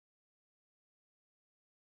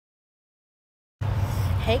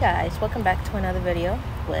Hey guys, welcome back to another video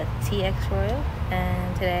with TxRoyal,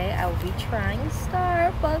 and today I will be trying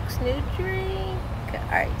Starbucks new drink.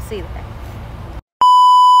 Alright, see you there.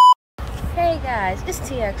 Hey guys, it's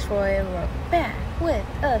TxRoyal. We're back with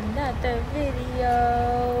another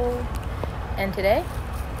video. And today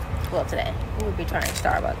we will be trying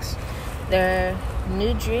Starbucks. Their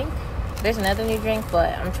new drink. There's another new drink,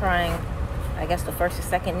 but I'm trying, I guess, the first or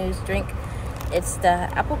second new drink. It's the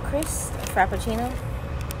Apple Crisp Frappuccino.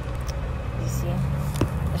 You see,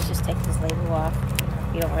 let's just take this label off.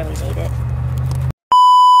 You don't really need it.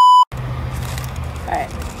 Alright,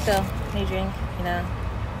 so new drink, I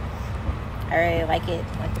really like it,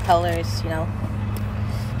 like the colors,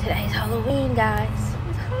 Today's Halloween, guys.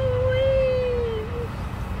 It's Halloween.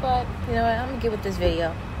 But you know what, I'm gonna get with this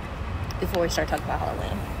video before we start talking about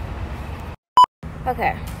Halloween.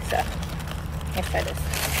 Okay, so let's try this.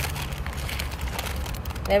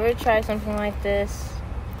 Never tried something like this.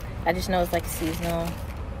 I just know it's like seasonal.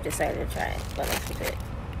 Decided to try it, but let's get it.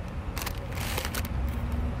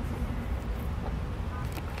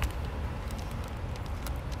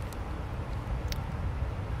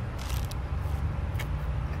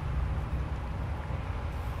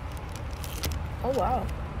 Oh wow,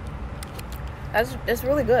 that's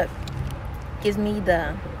really good. Gives me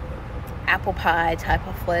the apple pie type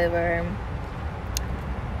of flavor.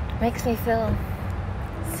 Makes me feel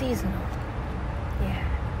seasonal. Yeah.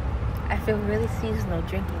 I feel really seasonal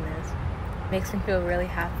drinking this. Makes me feel really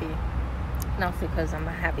happy. Not because I'm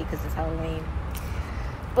happy because it's Halloween.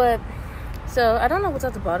 But, so, I don't know what's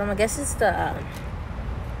at the bottom. I guess it's the,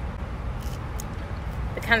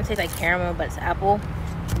 it kind of tastes like caramel, but it's apple.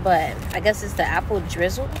 But, I guess it's the apple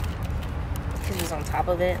drizzle. Because it's on top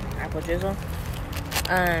of it. Apple drizzle.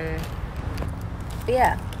 But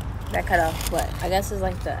yeah. That cut off. But, I guess it's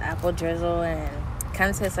like the apple drizzle and kind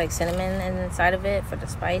of tastes like cinnamon inside of it for the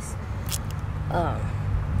spice.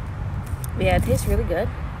 But yeah, it tastes really good.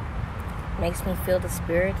 Makes me feel the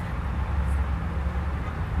spirit.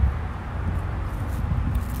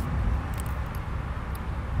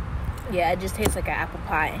 Yeah, it just tastes like an apple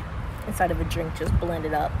pie inside of a drink, just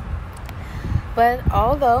blended up. But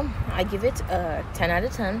although I give it a 10 out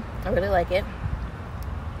of 10, I really like it.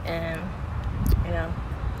 And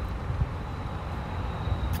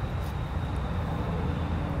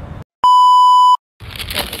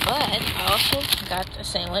but I also got a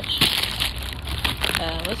sandwich.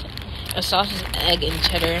 What's it? A sausage, egg, and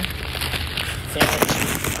cheddar sandwich.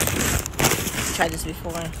 I've tried this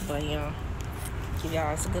before, but give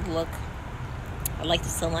y'all a good look. I like the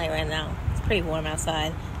sunlight right now. It's pretty warm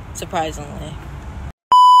outside, surprisingly.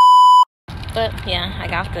 But yeah, I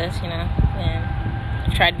got this, and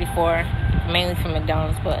I've tried before, mainly from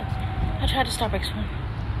McDonald's, but I tried the Starbucks one.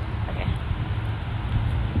 Okay.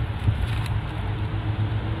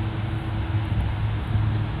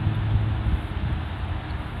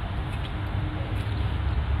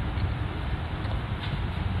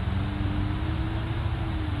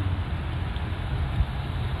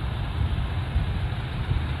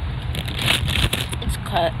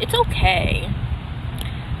 It's okay.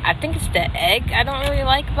 I think it's the egg I don't really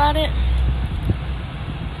like about it.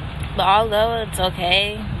 But although it's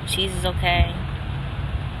okay, cheese is okay.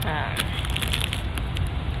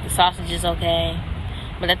 The sausage is okay.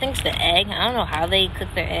 But I think it's the egg. I don't know how they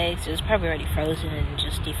cook their eggs. It's probably already frozen and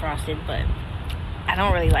just defrosted. But I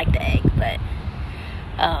don't really like the egg. But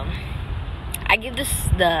I give this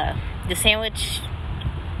the sandwich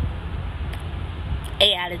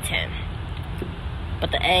 8 out of 10. But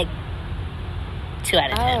the egg, 2 out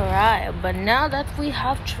of 10. Alright, but now that we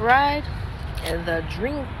have tried the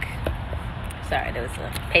drink, sorry, there was a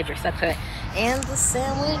paper stuck to it, and the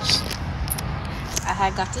sandwich, I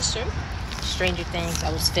had got this shirt, Stranger Things. I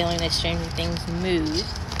was feeling that Stranger Things mood,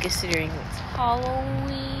 considering it's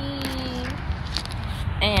Halloween.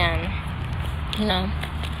 And,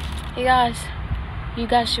 you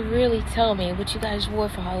guys should really tell me what you guys wore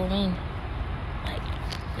for Halloween. Like,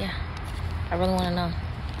 yeah. I really want to know.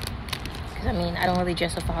 Because, I don't really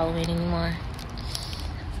dress up for Halloween anymore.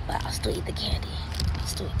 But I'll still eat the candy.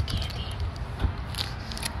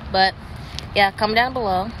 But, yeah, comment down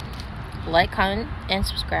below. Like, comment, and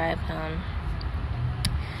subscribe.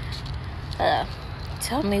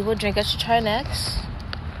 Tell me what drink I should try next.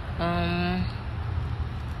 And,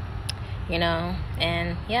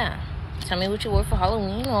 yeah. Tell me what you wore for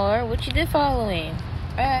Halloween or what you did for Halloween.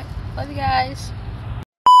 Alright, love you guys.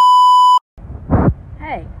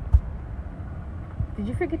 Hey, did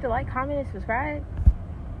you forget to like, comment, and subscribe?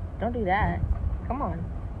 Don't do that. Come on.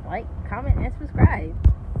 Like, comment, and subscribe.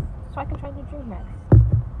 So I can try the drink next.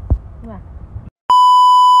 Come on.